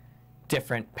completely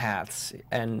different paths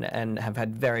and have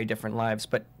had very different lives,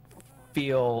 but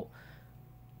feel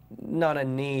not a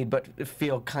need, but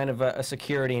feel kind of a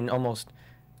security and almost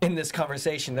in this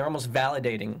conversation, they're almost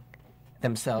validating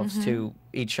themselves to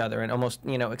each other and almost,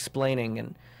 you know, explaining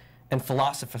and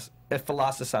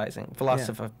philosophizing.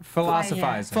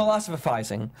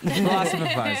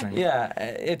 Yeah,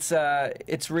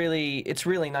 it's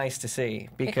really nice to see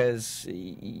because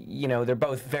you know, they're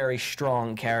both very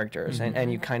strong characters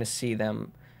and you kind of see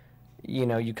them, you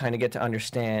know, you kind of get to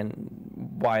understand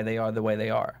why they are the way they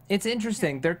are. It's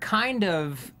interesting. They're kind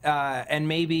of, and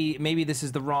maybe this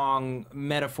is the wrong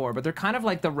metaphor, but they're kind of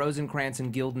like the Rosencrantz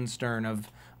and Guildenstern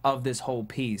of this whole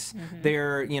piece.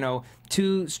 They're, you know,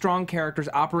 two strong characters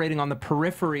operating on the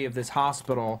periphery of this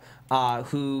hospital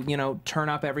who, you know, turn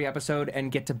up every episode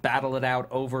and get to battle it out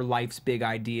over life's big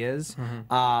ideas.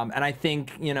 And I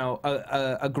think, you know,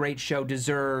 a great show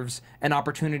deserves an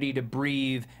opportunity to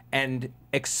breathe and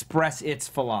express its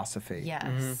philosophy.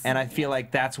 Yes. And I feel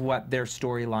like that's what their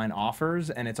storyline offers,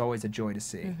 and it's always a joy to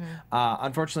see.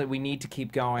 Unfortunately, we need to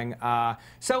keep going.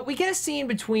 So we get a scene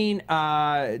between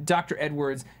Dr.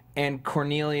 Edwards and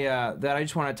Cornelia that I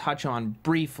just want to touch on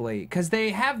briefly, because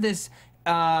they have this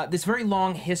this very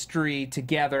long history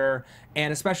together,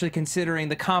 and especially considering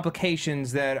the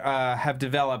complications that have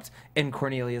developed in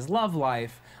Cornelia's love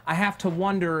life, I have to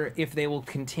wonder if they will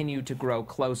continue to grow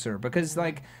closer, because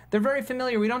like they're very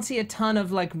familiar. We don't see a ton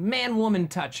of like man-woman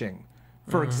touching,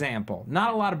 for example.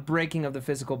 Not a lot of breaking of the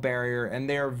physical barrier, and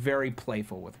they're very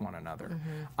playful with one another.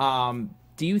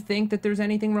 Do you think that there's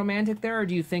anything romantic there, or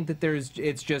do you think that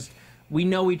it's just we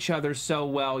know each other so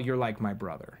well, you're like my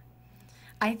brother?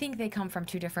 I think they come from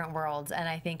two different worlds, and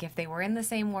I think if they were in the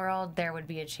same world, there would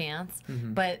be a chance.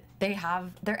 But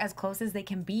they're as close as they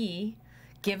can be,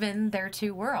 given their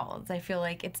two worlds. I feel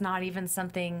like it's not even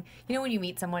something, you know, when you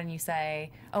meet someone and you say,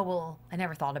 oh, well, I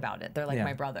never thought about it. They're like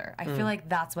my brother. I feel like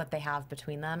that's what they have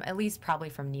between them, at least probably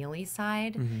from Neely's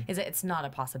side, is that it's not a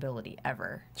possibility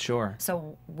ever. Sure.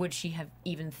 So would she have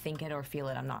even think it or feel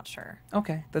it? I'm not sure.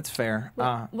 Okay, that's fair.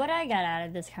 What I got out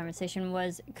of this conversation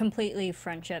was completely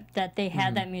friendship, that they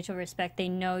had that mutual respect. They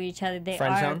know each other. They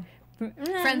Friend zone?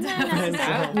 Friends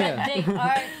zone.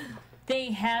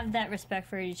 They have that respect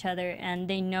for each other, and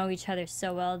they know each other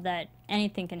so well that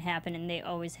anything can happen, and they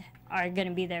always are going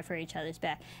to be there for each other's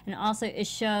back. And also, it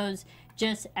shows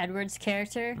just Edward's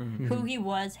character, who he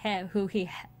was, who he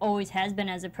always has been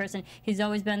as a person. He's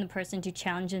always been the person to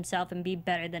challenge himself and be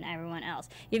better than everyone else.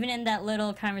 Even in that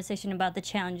little conversation about the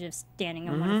challenge of standing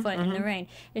on one foot in the rain,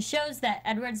 it shows that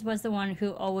Edwards was the one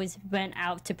who always went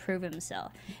out to prove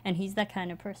himself, and he's that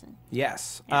kind of person.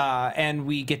 Yes, and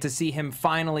we get to see him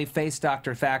finally face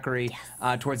Dr. Thackery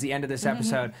towards the end of this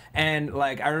episode. And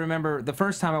like, I remember the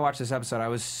first time I watched this episode, I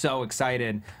was so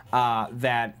excited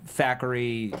that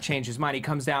Thackery changed his mind. He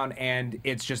comes down, and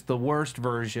it's just the worst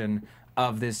version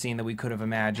of this scene that we could have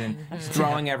imagined. He's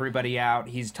throwing everybody out.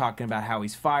 He's talking about how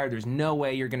he's fired. There's no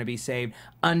way you're going to be saved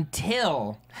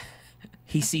until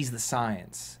he sees the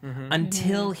science,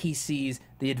 until he sees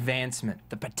the advancement,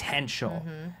 the potential.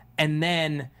 And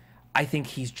then I think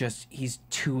he's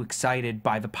too excited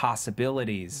by the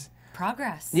possibilities.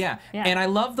 Progress. Yeah. And I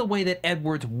love the way that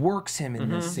Edwards works him in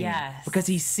this scene. Yes. Because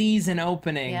he sees an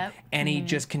opening and he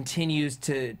just continues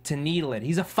to needle it.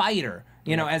 He's a fighter.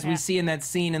 You know, as we see in that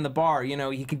scene in the bar, you know,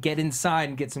 he could get inside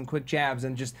and get some quick jabs,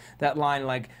 and just that line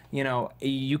like, you know,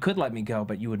 you could let me go,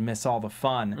 but you would miss all the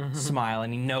fun, smile,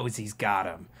 and he knows he's got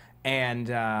him.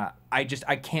 And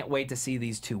I can't wait to see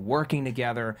these two working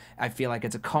together. I feel like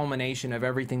it's a culmination of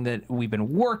everything that we've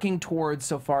been working towards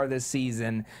so far this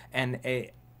season, and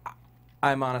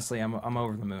I'm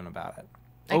over the moon about it.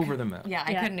 Over the moon. Yeah,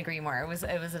 I couldn't agree more. It was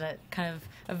a kind of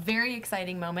a very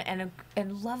exciting moment,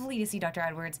 and lovely to see Dr.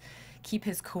 Edwards keep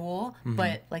his cool,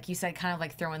 but like you said, kind of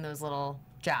like throwing those little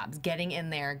jabs, getting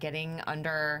in there, getting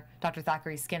under Dr.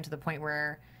 Thackeray's skin to the point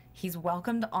where he's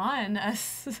welcomed on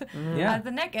as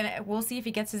the Knick, and we'll see if he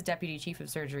gets his deputy chief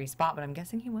of surgery spot, but I'm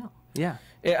guessing he will. Yeah.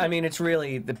 I mean, it's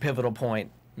really the pivotal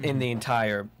point in the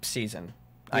entire season,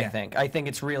 I think. I think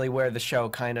it's really where the show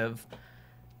kind of,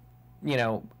 you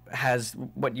know, has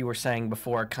what you were saying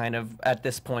before, kind of at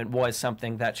this point was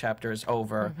something that chapter is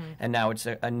over, and now it's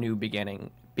a new beginning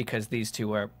because these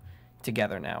two are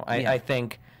together now. I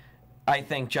think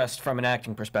just from an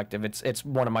acting perspective, it's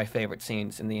one of my favorite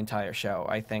scenes in the entire show.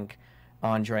 I think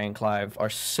Andre and Clive are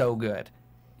so good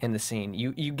in the scene.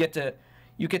 You get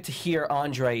to hear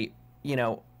Andre, you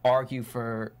know, argue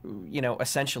for, you know,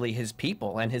 essentially his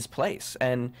people and his place,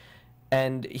 and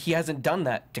he hasn't done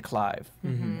that to Clive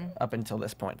up until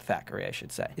this point. Thackery, I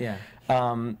should say. Yeah.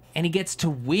 And he gets to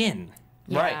win.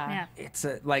 Right. Yeah. It's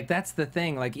like that's the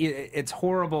thing. Like it's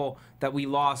horrible that we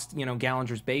lost, you know,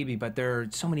 Gallinger's baby, but there are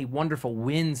so many wonderful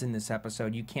wins in this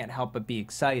episode. You can't help but be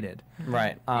excited.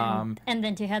 Right. And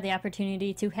then to have the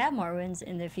opportunity to have more wins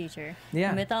in the future.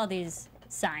 Yeah. With all these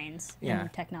signs Yeah.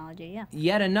 and technology. Yeah.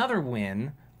 Yet another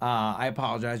win. I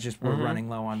apologize, just we're running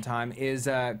low on time. Is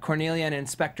Cornelia and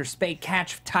Inspector Spate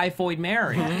catch Typhoid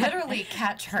Mary? Literally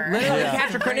catch her. Literally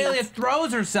catch her. Cornelia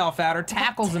throws herself at her,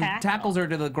 tackles her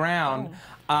to the ground.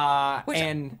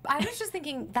 And I was just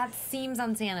thinking that seems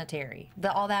unsanitary.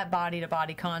 All that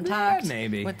body-to-body contact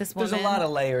maybe. with this woman. There's a lot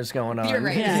of layers going on. You're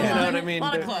right. Yeah. There's You a know lot what I of- mean?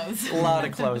 lot of There- clothes. A lot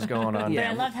of clothes going on. But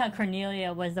I loved how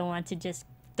Cornelia was the one to just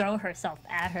throw herself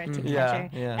at her to catch Yeah, her.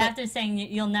 yeah. After saying,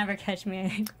 you'll never catch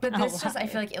me. But Oh, this just, wow. I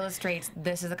feel like, illustrates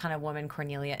this is the kind of woman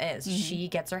Cornelia is. She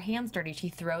gets her hands dirty. She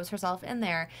throws herself in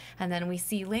there. And then we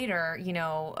see later, you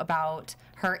know, about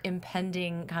her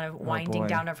impending kind of winding boy.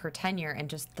 down of her tenure and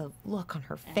just the look on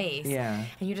her face. Yeah.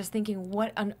 And you're just thinking,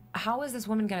 how is this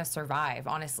woman going to survive,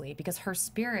 honestly? Because her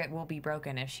spirit will be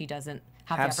broken if she doesn't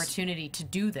have the opportunity to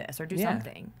do this or do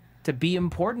something. to be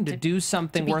important, to do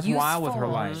something To be worthwhile with her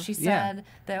useful. life. She said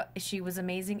that she was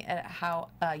amazing at how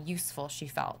useful she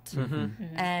felt.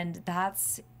 And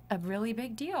that's a really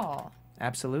big deal.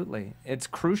 Absolutely. It's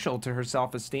crucial to her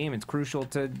self-esteem. It's crucial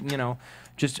to, you know,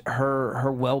 just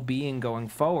her well-being going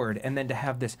forward. And then to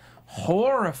have this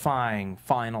horrifying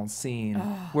final scene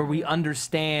where we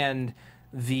understand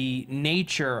the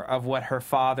nature of what her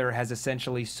father has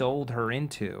essentially sold her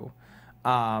into.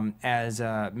 As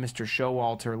Mr.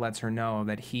 Showalter lets her know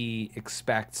that he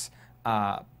expects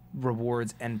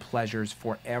rewards and pleasures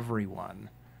for everyone.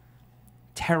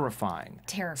 Terrifying.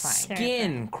 Terrifying.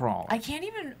 Skin crawling. I can't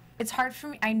even, it's hard for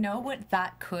me. I know what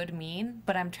that could mean,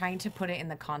 but I'm trying to put it in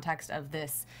the context of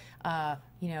this,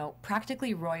 you know,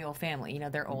 practically royal family. You know,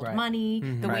 their old money,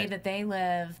 the way that they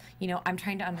live. You know, I'm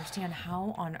trying to understand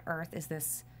how on earth is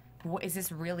this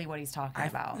really what he's talking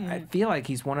about? I feel like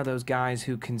he's one of those guys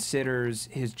who considers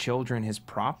his children his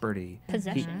property.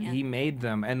 Possession, He made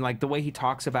them, and like the way he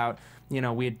talks about, you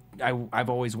know, I've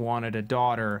always wanted a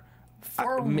daughter.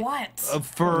 For what?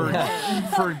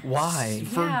 For Why?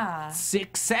 Yeah.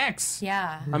 sex.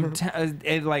 Yeah.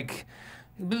 It like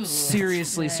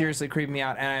seriously creeped me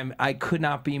out, and I could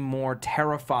not be more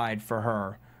terrified for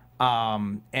her.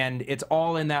 And it's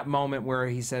all in that moment where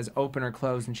he says open or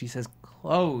closed, and she says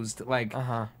closed. Like,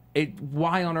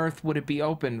 why on earth would it be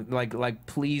open? Like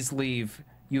please leave.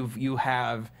 You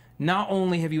have not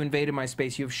only have you invaded my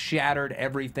space, you have shattered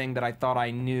everything that I thought I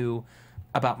knew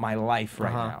about my life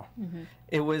right now.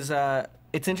 It was.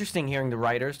 It's interesting hearing the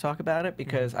writers talk about it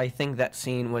because I think that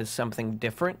scene was something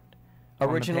different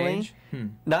originally. page?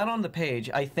 Not on the page.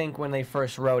 I think when they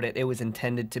first wrote it, it was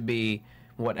intended to be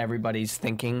what everybody's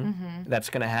thinking that's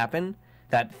going to happen.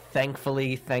 That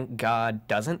thankfully, thank God,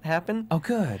 doesn't happen. Oh,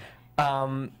 good.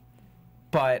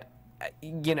 But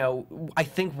you know, I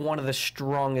think one of the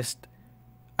strongest.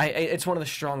 It's one of the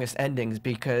strongest endings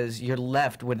because you're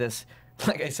left with this,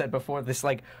 like I said before, this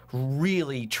like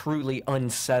really truly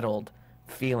unsettled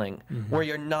feeling where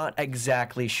you're not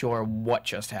exactly sure what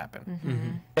just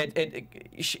happened.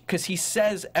 Because he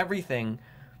says everything,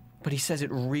 but he says it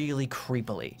really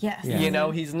creepily. Yes. You know,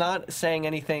 he's not saying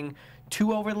anything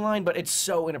too over the line, but it's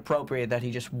so inappropriate that he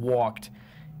just walked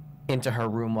into her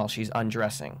room while she's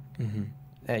undressing.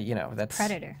 You know, that's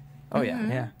Predator. Oh yeah,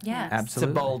 Yeah. Yes.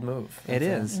 Absolutely. It's a bold move. It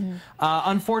is.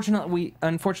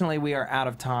 Unfortunately, we are out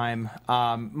of time.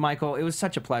 Michael, it was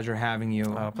such a pleasure having you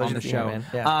on pleasure the to be here, show. man.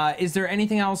 Yeah. Is there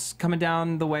anything else coming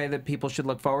down the way that people should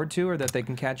look forward to or that they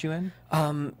can catch you in?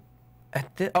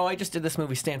 I just did this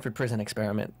movie Stanford Prison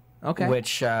Experiment. Okay.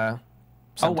 Which Oh,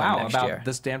 sometime wow. next About year.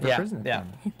 the Stanford Yeah, prison. yeah.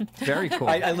 Very cool.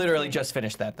 I literally just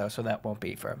finished that though, so that won't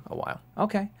be for a while.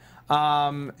 Okay.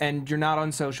 And you're not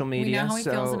on social media. We know how he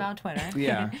so, feels about Twitter.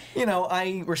 Yeah. You know,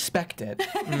 I respect it.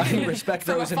 I respect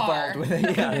From those afar. involved with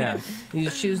it. Yeah. Yeah. You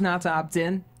choose not to opt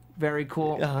in. Very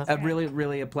cool. Uh-huh.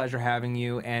 Really a pleasure having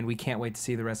you, and we can't wait to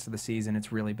see the rest of the season.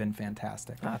 It's really been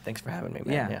fantastic. Thanks for having me,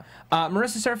 man. Yeah.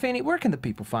 Marisa Serafini, where can the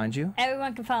people find you?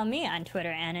 Everyone can follow me on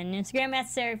Twitter and on Instagram at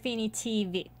Serafini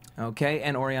TV. Okay,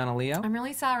 and Oriana Leo. I'm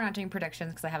really sad we're not doing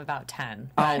predictions because I have about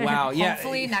 10. Oh, wow. Yeah.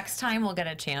 Hopefully next time we'll get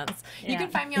a chance. You Yeah. can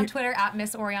find me on Twitter at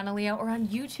Miss Oriana Leo or on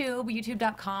YouTube,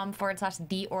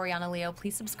 youtube.com/The Oriana Leo.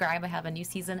 Please subscribe. I have a new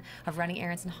season of Running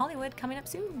Errands in Hollywood coming up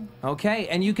soon. Okay,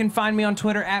 and you can find me on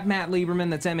Twitter at Matt Lieberman.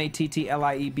 That's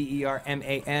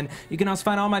MattLieberman. You can also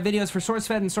find all my videos for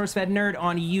SourceFed and SourceFed Nerd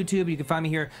on YouTube. You can find me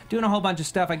here doing a whole bunch of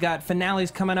stuff. I got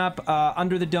finales coming up.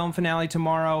 Under the Dome finale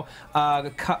tomorrow.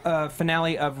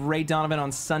 Finale of Ray Donovan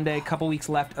on Sunday. A couple weeks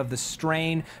left of The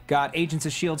Strain. Got Agents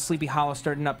of S.H.I.E.L.D., Sleepy Hollow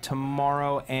starting up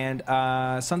tomorrow, and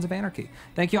Sons of Anarchy.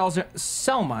 Thank you all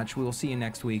so much. We will see you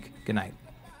next week. Good night.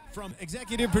 From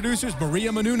executive producers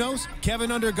Maria Menounos, Kevin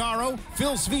Undergaro,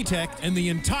 Phil Svitek, and the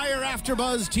entire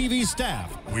AfterBuzz TV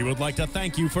staff, we would like to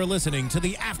thank you for listening to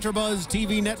the AfterBuzz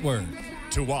TV network.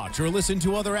 To watch or listen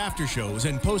to other after shows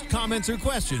and post comments or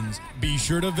questions, be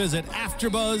sure to visit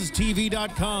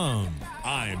AfterBuzzTV.com.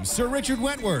 I'm Sir Richard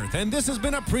Wentworth, and this has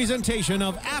been a presentation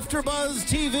of AfterBuzz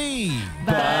TV.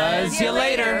 Buzz you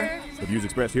later. The views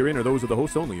expressed herein are those of the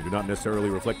hosts only and do not necessarily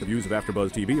reflect the views of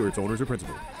AfterBuzz TV or its owners or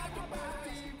principals.